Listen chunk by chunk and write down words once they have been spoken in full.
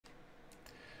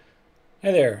Hi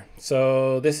there.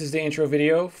 So this is the intro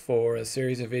video for a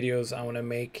series of videos I want to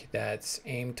make that's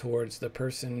aimed towards the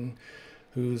person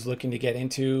who's looking to get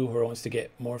into or wants to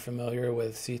get more familiar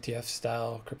with CTF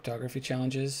style cryptography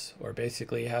challenges, or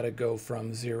basically how to go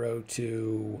from zero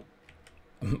to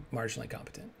marginally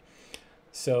competent.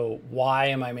 So why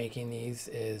am I making these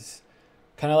is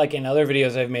kind of like in other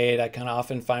videos I've made, I kind of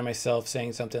often find myself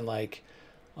saying something like,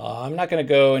 I'm not going to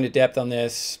go into depth on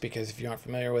this because if you aren't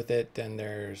familiar with it, then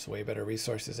there's way better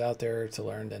resources out there to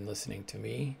learn than listening to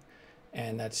me.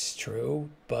 And that's true.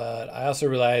 But I also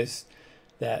realized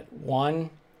that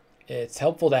one, it's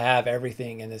helpful to have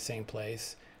everything in the same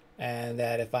place. And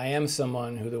that if I am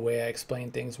someone who the way I explain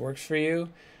things works for you,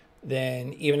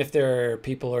 then even if there are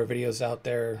people or videos out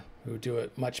there who do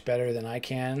it much better than I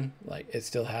can, like it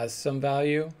still has some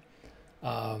value.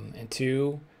 And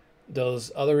two,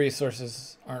 those other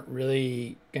resources aren't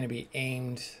really going to be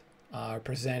aimed or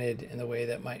presented in the way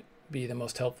that might be the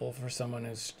most helpful for someone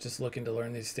who's just looking to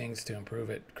learn these things to improve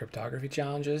at cryptography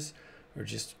challenges, or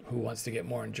just who wants to get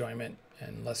more enjoyment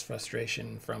and less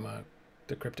frustration from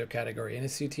the crypto category in a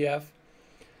CTF.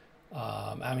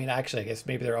 I mean, actually, I guess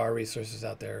maybe there are resources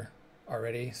out there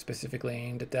already specifically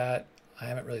aimed at that. I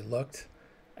haven't really looked.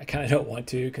 I kind of don't want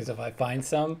to, because if I find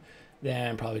some, then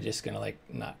I'm probably just going to like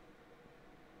not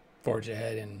forge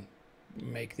ahead and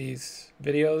make these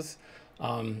videos.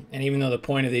 And even though the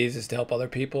point of these is to help other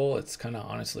people, it's kind of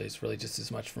honestly, it's really just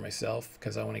as much for myself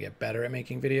because I want to get better at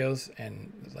making videos,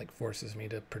 and it like forces me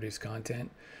to produce content.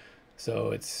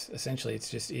 So it's essentially, it's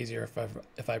just easier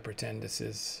if I pretend this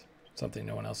is something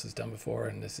no one else has done before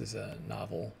and this is a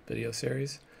novel video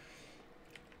series.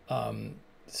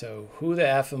 So who the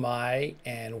F am I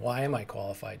and why am I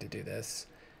qualified to do this?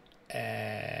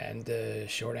 And the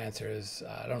short answer is,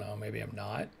 I don't know, maybe I'm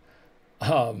not.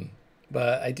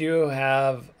 But I do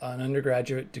have an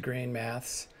undergraduate degree in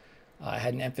maths. I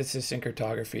had an emphasis in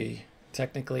cryptography.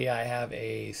 Technically, I have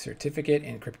a certificate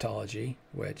in cryptology,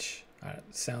 which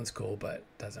sounds cool, but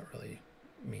doesn't really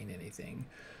mean anything.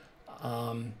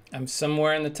 I'm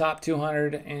somewhere in the top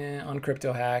 200 on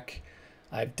CryptoHack.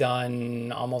 I've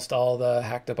done almost all the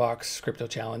Hack the Box crypto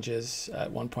challenges.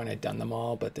 At one point, I'd done them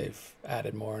all, but they've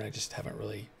added more, and I just haven't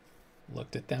really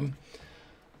looked at them.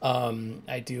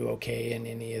 I do okay in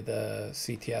any of the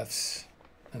CTFs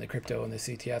and the crypto and the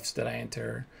CTFs that I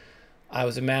enter. I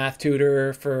was a math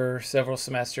tutor for several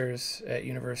semesters at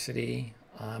university.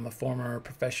 I'm a former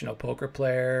professional poker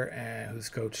player who's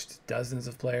coached dozens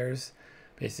of players.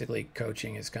 Basically,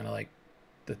 coaching is kind of like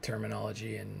the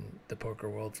terminology in the poker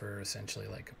world for essentially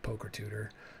like a poker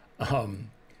tutor.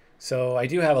 So I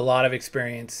do have a lot of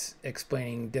experience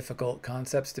explaining difficult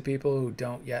concepts to people who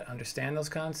don't yet understand those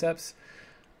concepts,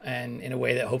 and in a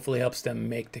way that hopefully helps them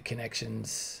make the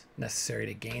connections necessary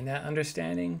to gain that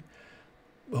understanding.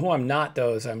 Who I'm not,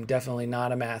 though, is I'm definitely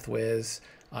not a math whiz.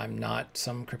 I'm not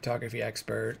some cryptography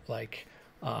expert. Like,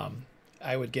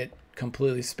 I would get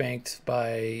completely spanked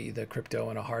by the crypto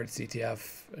in a hard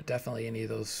CTF, definitely any of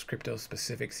those crypto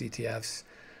specific CTFs.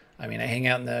 I mean, I hang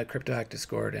out in the CryptoHack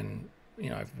Discord, and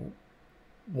I've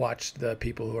watched the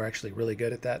people who are actually really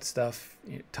good at that stuff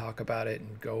talk about it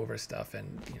and go over stuff,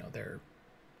 and they're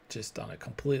just on a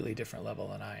completely different level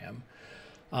than I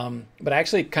am. But I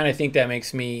actually kind of think that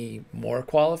makes me more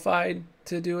qualified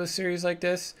to do a series like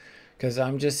this, because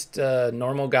I'm just a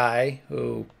normal guy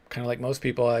who, kind of like most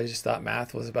people, I just thought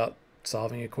math was about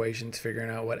solving equations, figuring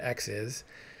out what x is.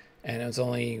 And it was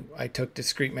only, I took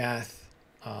discrete math.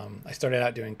 I started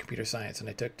out doing computer science, and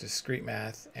I took discrete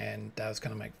math, and that was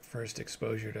kind of my first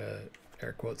exposure to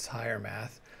air quotes higher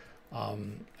math.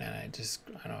 And I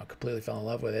don't know, completely fell in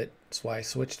love with it. That's why I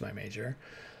switched my major.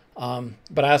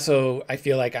 But I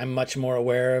feel like I'm much more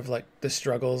aware of like the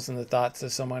struggles and the thoughts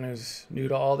of someone who's new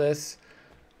to all this,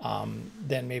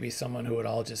 than maybe someone who it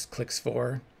all just clicks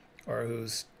for, or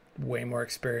who's way more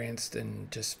experienced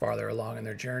and just farther along in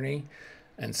their journey.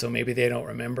 And so maybe they don't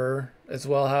remember as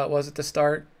well how it was at the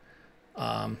start.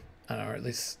 I don't know, or at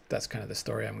least that's kind of the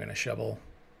story I'm going to shovel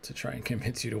to try and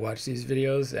convince you to watch these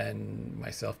videos and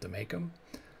myself to make them.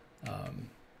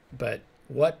 But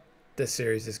what this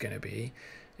series is going to be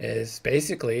is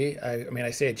basically, I mean,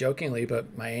 I say it jokingly,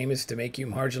 but my aim is to make you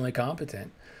marginally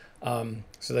competent.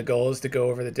 So the goal is to go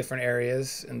over the different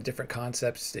areas and different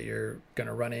concepts that you're going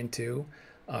to run into,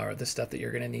 or the stuff that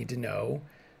you're going to need to know.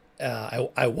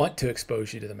 I want to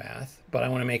expose you to the math, but I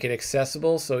want to make it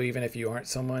accessible. So even if you aren't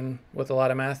someone with a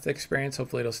lot of math experience,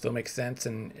 hopefully it'll still make sense,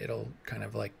 and it'll kind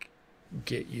of like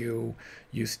get you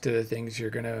used to the things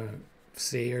you're going to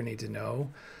see or need to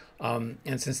know.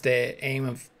 And since the aim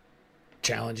of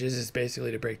challenges is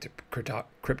basically to break the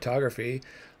cryptography,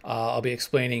 I'll be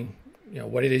explaining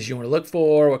what it is you want to look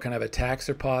for, what kind of attacks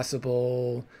are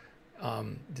possible,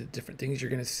 the different things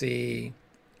you're going to see.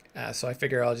 So I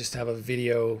figure I'll just have a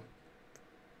video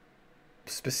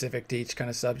specific to each kind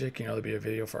of subject. There'll be a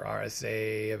video for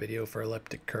RSA, a video for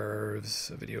elliptic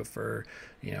curves, a video for,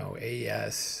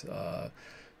 AES,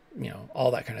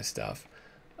 all that kind of stuff.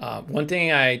 One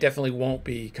thing I definitely won't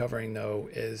be covering though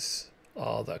is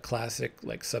all the classic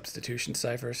like substitution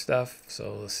cipher stuff.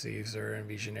 So Caesar and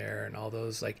Vigenère and all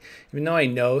those, like, even though I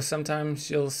know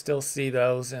sometimes you'll still see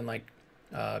those in like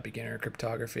beginner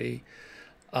cryptography,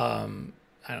 I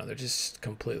don't know, they're just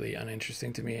completely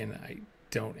uninteresting to me and I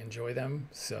don't enjoy them.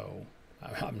 So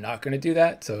I'm not going to do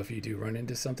that. So if you do run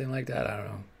into something like that, I don't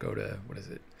know, go to, what is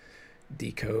it,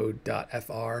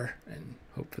 decode.fr and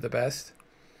hope for the best.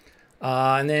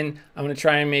 And then I'm going to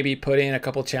try and maybe put in a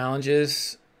couple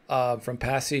challenges from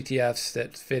past CTFs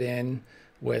that fit in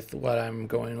with what I'm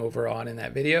going over on in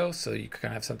that video, so you kind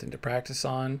of have something to practice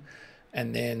on.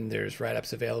 And then there's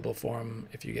write-ups available for them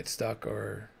if you get stuck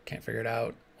or can't figure it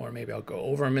out, or maybe I'll go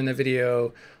over them in the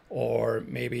video, or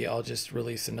maybe I'll just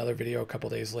release another video a couple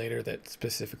days later that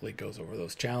specifically goes over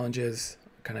those challenges.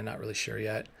 I'm kind of not really sure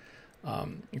yet.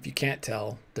 If you can't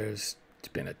tell, there's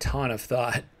been a ton of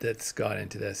thought that's gone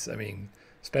into this.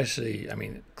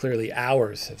 Clearly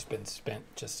hours have been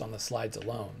spent just on the slides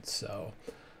alone. So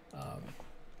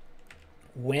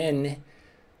when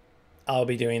I'll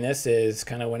be doing this is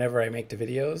kind of whenever I make the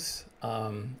videos.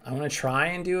 I'm going to try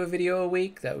and do a video a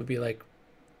week. That would be like,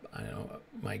 I don't know,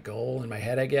 my goal in my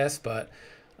head, I guess, but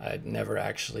I'd never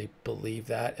actually believe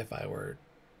that if I were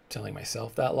telling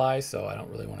myself that lie. So I don't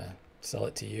really want to sell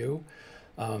it to you.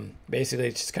 Basically,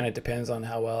 it just kind of depends on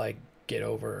how well I get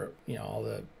over, all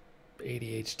the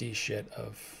ADHD shit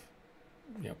of,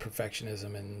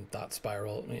 perfectionism and thought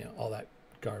spiral, all that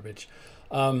garbage.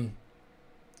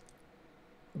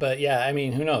 But yeah,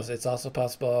 who knows? It's also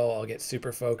possible I'll get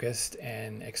super focused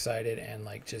and excited and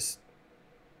like just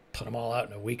put them all out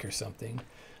in a week or something.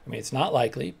 It's not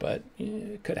likely, but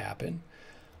it could happen.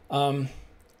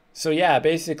 So yeah,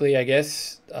 basically, I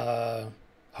guess,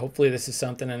 hopefully this is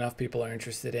something enough people are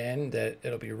interested in that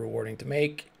it'll be rewarding to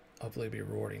make. Hopefully it'll be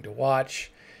rewarding to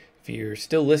watch. If you're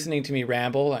still listening to me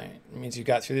ramble, it means you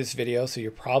got through this video, so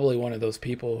you're probably one of those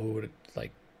people who would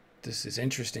like, this is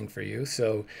interesting for you.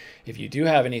 So if you do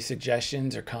have any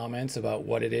suggestions or comments about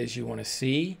what it is you want to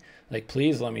see, like,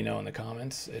 please let me know in the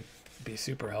comments. It'd be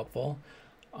super helpful.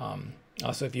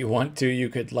 Also, if you want to, you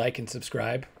could like and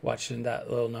subscribe. Watching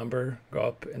that little number go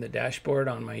up in the dashboard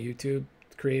on my YouTube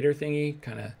creator thingy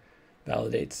kind of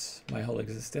validates my whole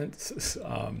existence.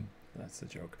 That's a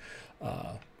joke,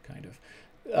 kind of.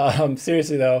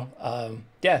 Seriously though,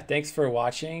 yeah, thanks for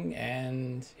watching,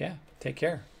 and yeah, take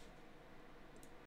care.